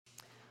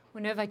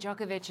Well, Novak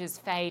Djokovic's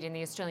fate in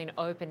the Australian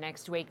Open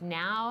next week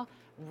now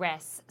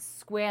rests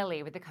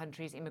squarely with the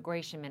country's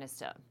immigration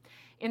minister.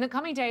 In the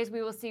coming days,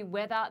 we will see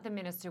whether the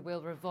minister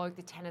will revoke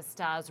the tennis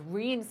star's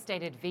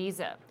reinstated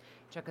visa.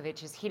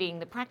 Djokovic is hitting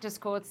the practice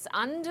courts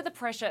under the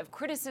pressure of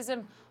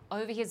criticism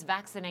over his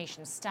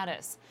vaccination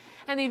status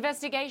and the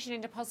investigation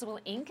into possible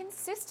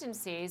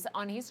inconsistencies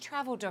on his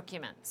travel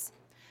documents.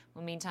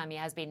 Well, meantime, he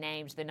has been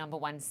named the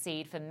 #1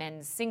 seed for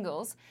men's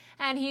singles,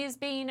 and he has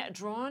been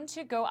drawn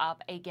to go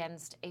up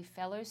against a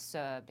fellow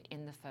Serb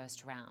in the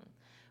first round.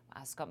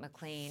 Scott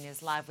McLean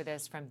is live with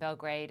us from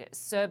Belgrade,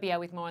 Serbia,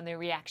 with more on the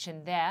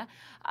reaction there.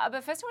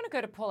 But first I want to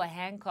go to PAULA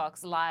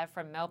Hancock's live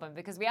from Melbourne,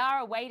 because we are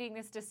awaiting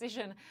this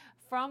decision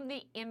from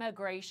the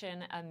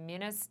immigration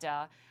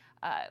minister.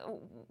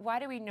 Why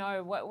do we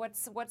know?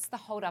 What's the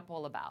hold-up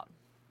all about?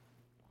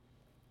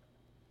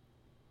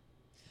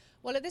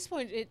 Well, at this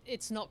point,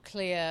 it's not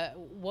clear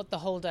what the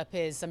hold-up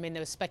is. I mean,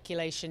 there was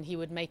speculation he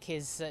would make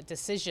his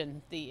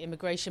decision, the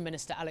immigration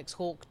minister, Alex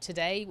Hawke,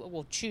 today,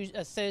 or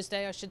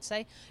Thursday, I should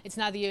say. It's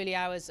now the early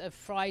hours of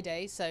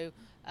Friday, so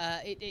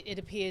it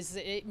appears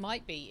that it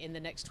might be in the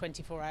next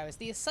 24 hours.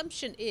 The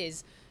assumption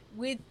is,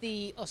 with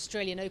the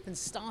Australian Open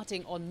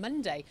starting on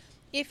Monday,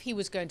 if he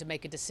was going to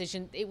make a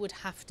decision, it would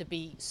have to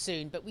be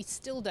soon. But we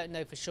still don't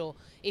know for sure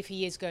if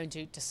he is going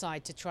to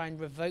decide to try and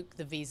revoke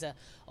the visa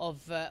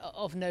of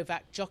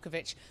Novak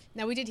Djokovic.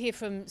 Now, we did hear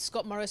from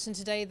Scott Morrison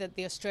today, that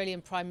the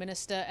Australian Prime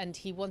Minister, and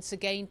he once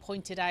again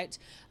pointed out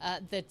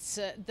that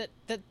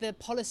the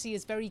policy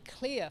is very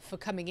clear for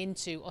coming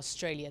into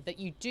Australia, that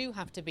you do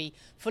have to be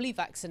fully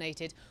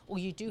vaccinated, or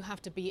you do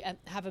have to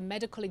have a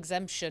medical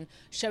exemption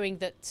showing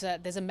that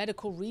there's a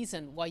medical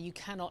reason why you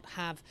cannot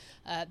have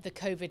the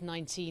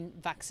COVID-19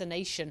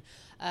 vaccination.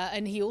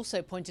 And he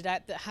also pointed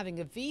out that having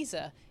a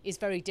visa is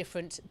very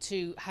different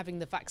to having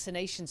the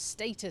vaccination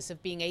status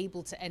of being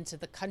able to enter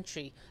the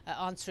country,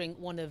 answering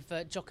one of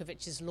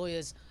Djokovic's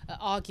lawyers'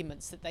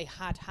 arguments that they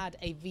had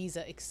a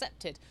visa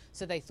accepted,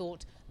 so they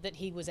thought that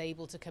he was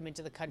able to come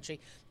into the country.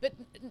 But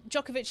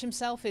Djokovic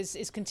himself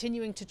is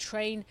continuing to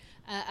train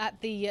at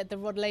the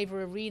Rod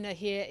Laver Arena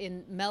here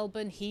in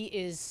Melbourne. He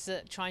is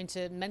trying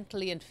to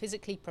mentally and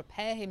physically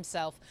prepare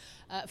himself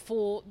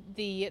for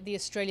the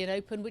Australian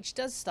Open, which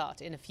does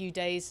start in a few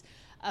days.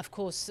 Of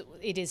course,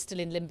 it is still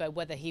in limbo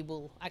whether he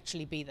will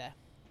actually be there.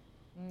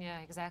 Yeah,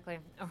 exactly.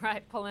 All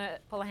right,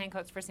 PAULA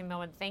Hancock's first in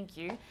Melbourne, thank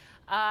you.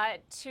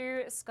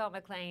 To Scott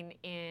McLean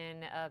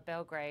in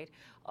Belgrade.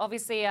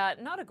 Obviously,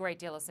 not a great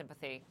deal of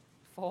sympathy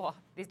for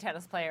the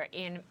tennis player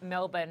in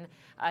Melbourne,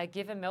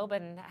 given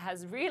Melbourne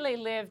has really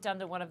lived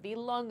under one of the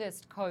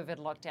longest COVID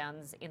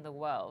lockdowns in the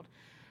world.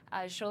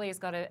 Surely he's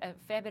got a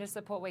fair bit of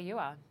support where you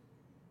are.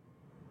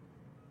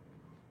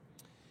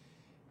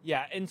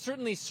 Yeah, and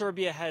certainly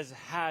Serbia has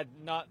had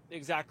not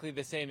exactly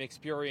the same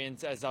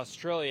experience as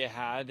Australia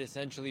had,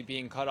 essentially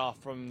being cut off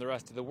from the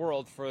rest of the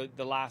world for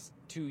the last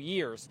 2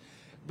 years.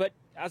 But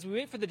as we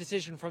wait for the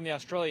decision from the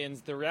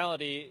Australians, the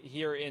reality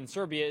here in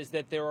Serbia is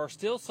that there are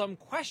still some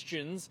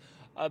questions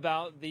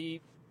about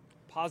the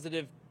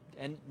positive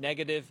and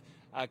negative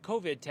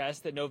COVID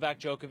test that Novak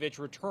Djokovic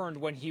returned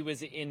when he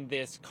was in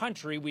this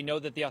country. We know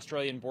that the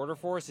Australian Border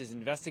Force is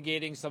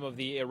investigating some of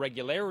the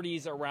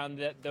irregularities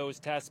around those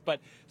tests, but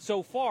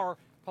so far,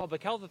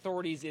 public health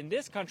authorities in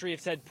this country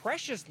have said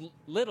precious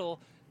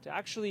little to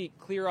actually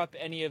clear up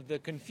any of the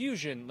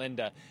confusion,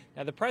 Linda.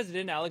 Now, the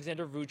president,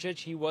 Alexander Vučić,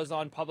 he was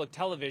on public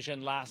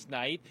television last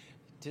night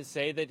to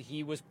say that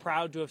he was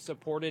proud to have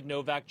supported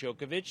Novak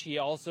Djokovic. He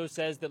also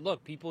says that,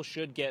 look, people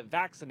should get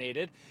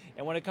vaccinated.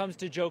 And when it comes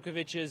to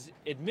Djokovic's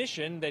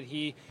admission that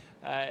he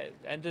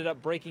ended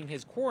up breaking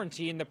his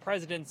quarantine, the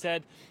president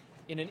said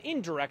in an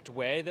indirect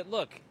way that,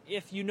 look,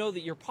 if you know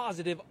that you're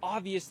positive,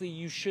 obviously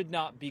you should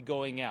not be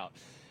going out.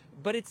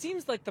 But it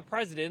seems like the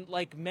president,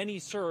 like many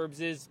Serbs,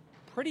 is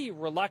pretty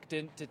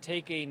reluctant to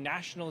take a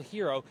national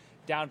hero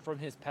down from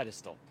his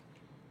pedestal.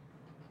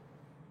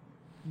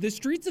 The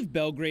streets of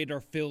Belgrade are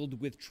filled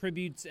with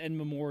tributes and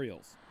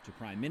memorials to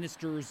prime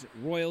ministers,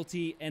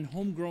 royalty, and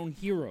homegrown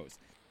heroes.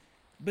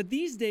 But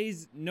these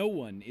days, no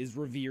one is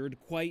revered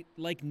quite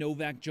like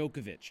Novak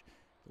Djokovic,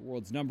 the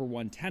world's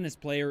 #1 tennis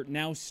player,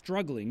 now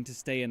struggling to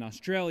stay in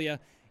Australia,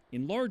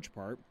 in large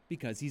part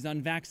because he's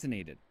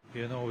unvaccinated.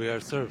 You know, we are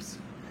Serbs.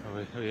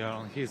 We are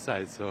on his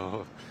side,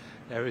 so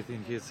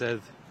everything he said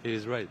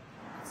is right.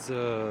 It's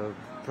a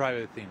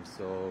private thing,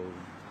 so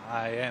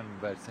I am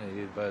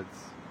vaccinated, but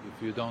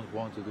if you don't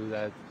want to do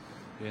that,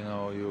 you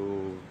know,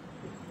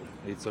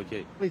 it's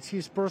okay. It's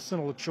his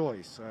personal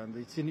choice, and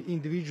it's an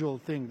individual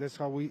thing. That's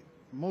how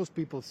most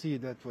people see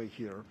it that way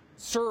here.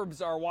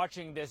 Serbs are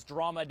watching this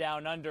drama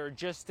down under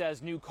just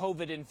as new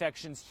COVID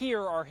infections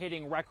here are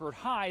hitting record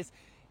highs,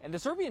 and the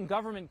Serbian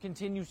government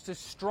continues to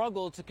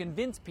struggle to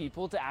convince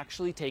people to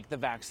actually take the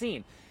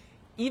vaccine.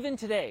 Even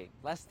today,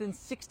 less than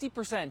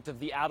 60% of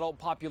the adult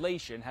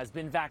population has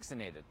been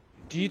vaccinated.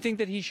 Do you think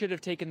that he should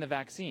have taken the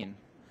vaccine?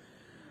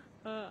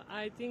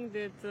 I think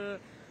that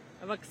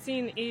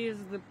vaccine is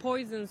the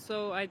poison,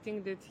 so I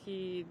think that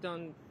he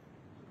don't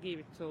give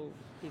it to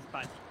his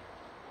body.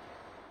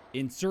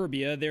 In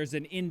Serbia, there's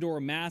an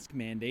indoor mask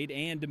mandate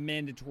and a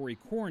mandatory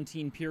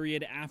quarantine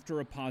period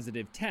after a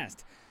positive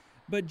test.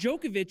 But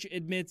Djokovic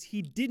admits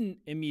he didn't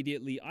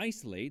immediately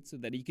isolate so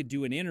that he could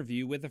do an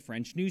interview with a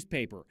French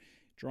newspaper,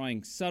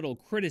 drawing subtle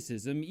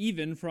criticism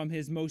even from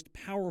his most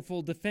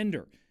powerful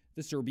defender,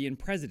 the Serbian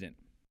president.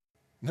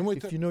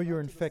 If you know you're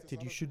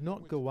infected, you should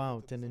not go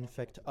out and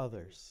infect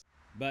others.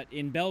 But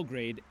in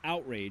Belgrade,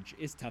 outrage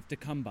is tough to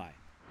come by.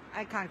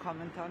 I can't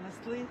comment,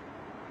 honestly.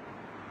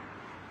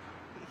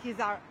 He's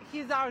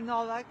our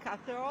Novak,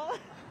 after all.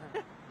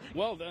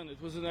 Well, then,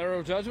 it was an error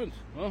of judgment.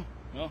 Oh,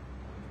 well.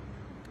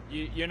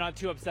 You're not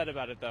too upset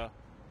about it, though?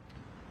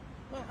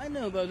 Well, I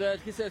know about that.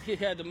 He said he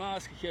had the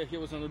mask, he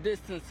was on a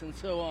distance, and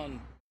so on.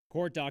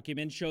 Court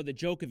documents show that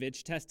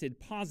Djokovic tested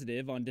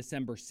positive on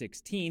December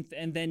 16th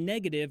and then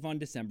negative on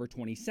December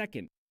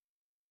 22nd.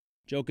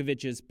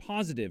 Djokovic's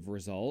positive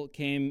result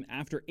came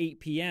after 8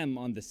 p.m.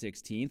 on the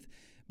 16th,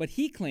 but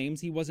he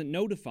claims he wasn't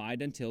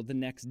notified until the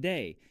next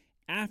day,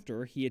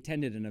 after he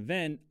attended an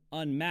event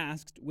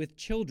unmasked with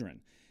children.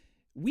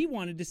 We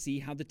wanted to see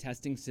how the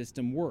testing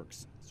system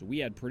works, so we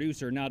had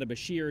producer Nada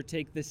Bashir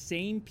take the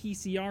same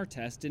PCR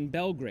test in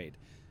Belgrade.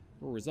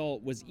 Her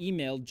result was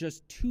emailed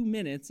just 2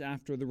 minutes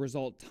after the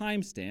result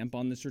timestamp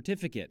on the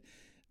certificate,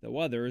 though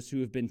others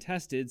who have been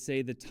tested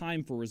say the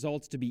time for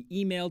results to be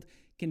emailed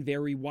can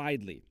vary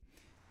widely.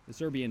 The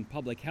Serbian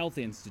Public Health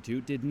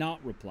Institute did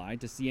not reply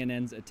to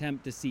CNN's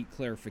attempt to seek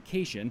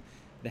clarification.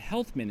 The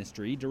health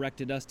ministry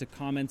directed us to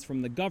comments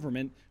from the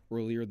government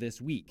earlier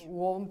this week.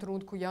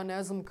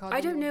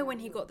 I don't know when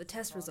he got the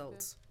test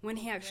results, when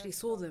he actually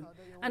saw them,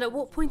 and at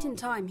what point in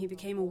time he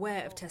became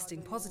aware of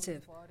testing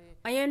positive.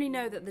 I only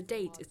know that the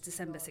date is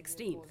December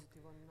 16th.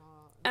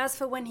 As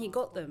for when he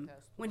got them,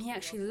 when he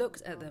actually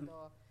looked at them,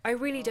 I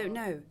really don't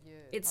know.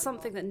 It's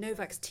something that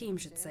Novak's team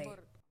should say.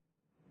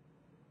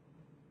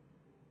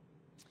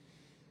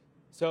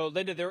 So,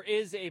 Linda, there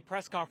is a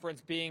press conference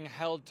being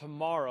held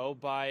tomorrow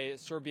by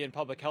Serbian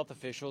public health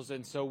officials,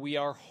 and so we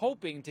are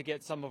hoping to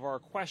get some of our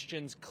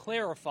questions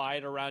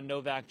clarified around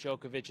Novak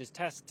Djokovic's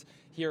test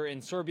here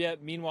in Serbia.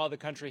 Meanwhile, the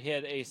country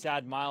hit a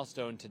sad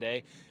milestone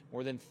today.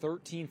 More than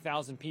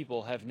 13,000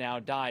 people have now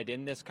died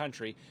in this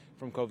country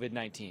from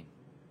COVID-19.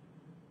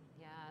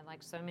 Yeah,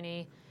 like so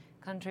many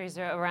countries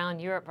around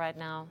Europe right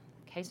now,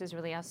 cases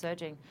really are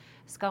surging.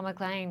 Scott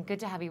McLean, good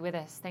to have you with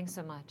us. Thanks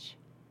so much.